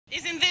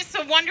Isn't this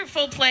a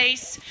wonderful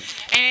place?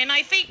 And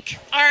I think,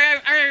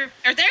 are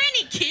there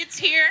any kids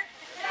here?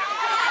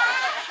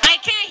 I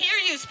can't hear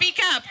you. Speak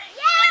up.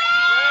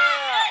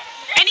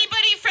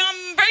 Anybody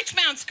from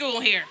Birchmount School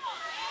here?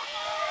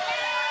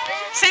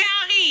 Saint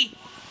Henri?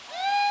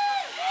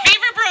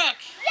 Beaverbrook?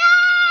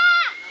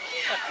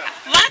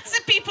 Lots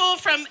of people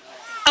from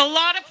a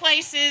lot of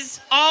places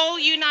all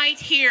unite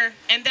here,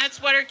 and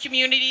that's what our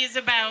community is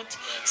about.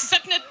 C'est ça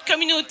que notre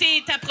communauté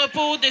est à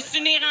propos, de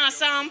s'unir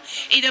ensemble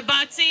et de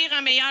bâtir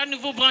un meilleur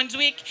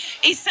Nouveau-Brunswick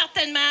et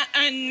certainement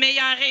une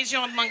meilleure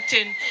région de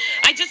Moncton.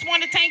 I just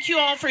want to thank you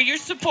all for your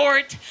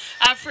support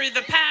for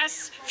the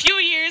past few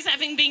years,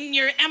 having been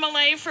your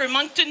MLA for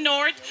Moncton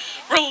North.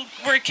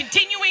 We're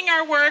continuing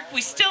our work.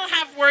 We still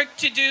have work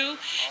to do,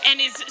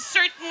 and it's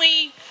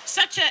certainly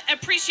such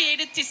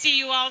appreciated to see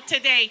you all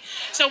today.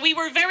 So we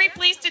were very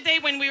pleased today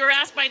when we were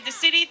asked by the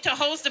city to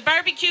host a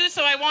barbecue.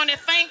 So I want to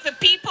thank the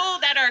people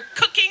that are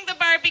cooking the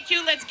barbecue.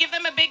 Let's give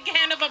them a big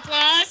hand of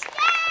applause.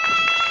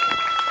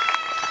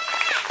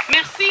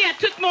 Merci à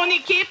toute mon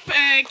équipe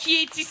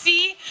qui est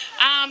ici.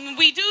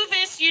 We do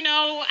this, you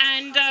know,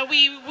 and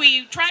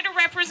we try to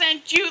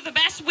represent you the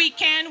best we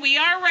can. We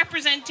are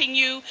representing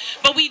you,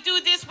 but we do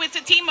this with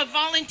a team of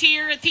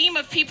volunteers, a team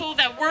of people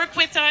that work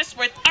with us,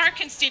 with our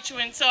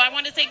constituents. So I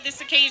want to take this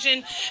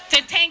occasion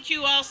to thank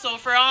you also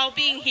for all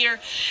being here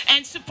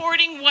and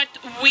supporting what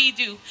we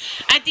do.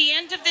 At the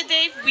end of the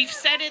day, we've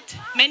said it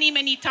many,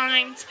 many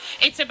times.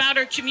 It's about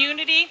our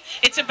community.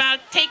 It's about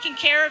taking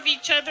care of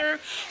each other,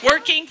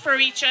 working for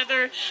each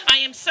other. I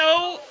am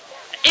so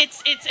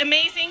It's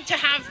amazing to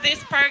have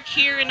this park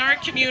here in our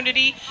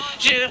community.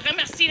 Je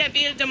remercie la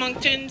ville de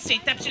Moncton.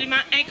 C'est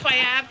absolument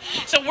incroyable.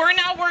 So we're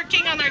now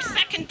working on our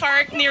second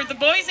park near the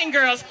Boys and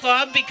Girls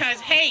Club because,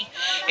 hey,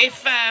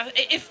 if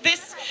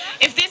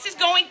this is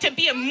going to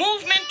be a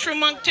movement through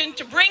Moncton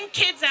to bring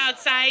kids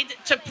outside,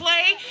 to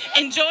play,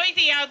 enjoy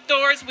the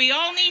outdoors, we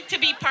all need to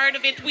be part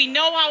of it. We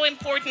know how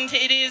important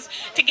it is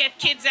to get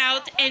kids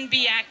out and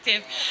be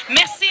active.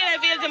 Merci à la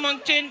ville de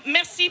Moncton.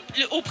 Merci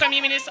au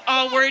Premier ministre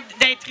Allward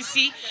d'être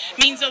ici.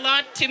 Means a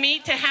lot to me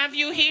to have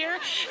you here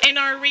in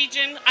our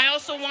region. I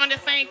also want to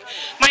thank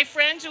my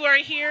friends who are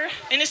here,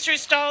 Minister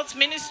Stoltz,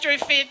 Minister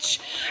Fitch,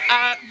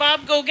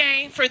 Bob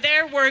Gauguin, for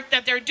their work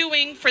that they're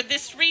doing for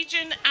this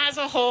region as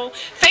a whole.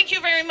 Thank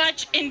you very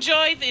much.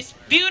 Enjoy this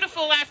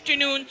beautiful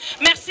afternoon.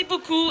 Merci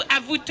beaucoup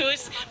à vous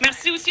tous.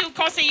 Merci aussi aux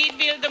conseillers de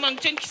ville de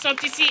Moncton qui sont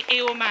ici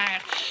et au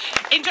maire.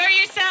 Enjoy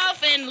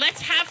yourself and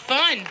let's have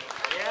fun.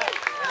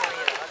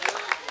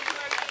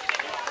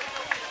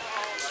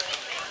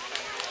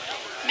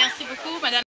 Merci beaucoup, Madame.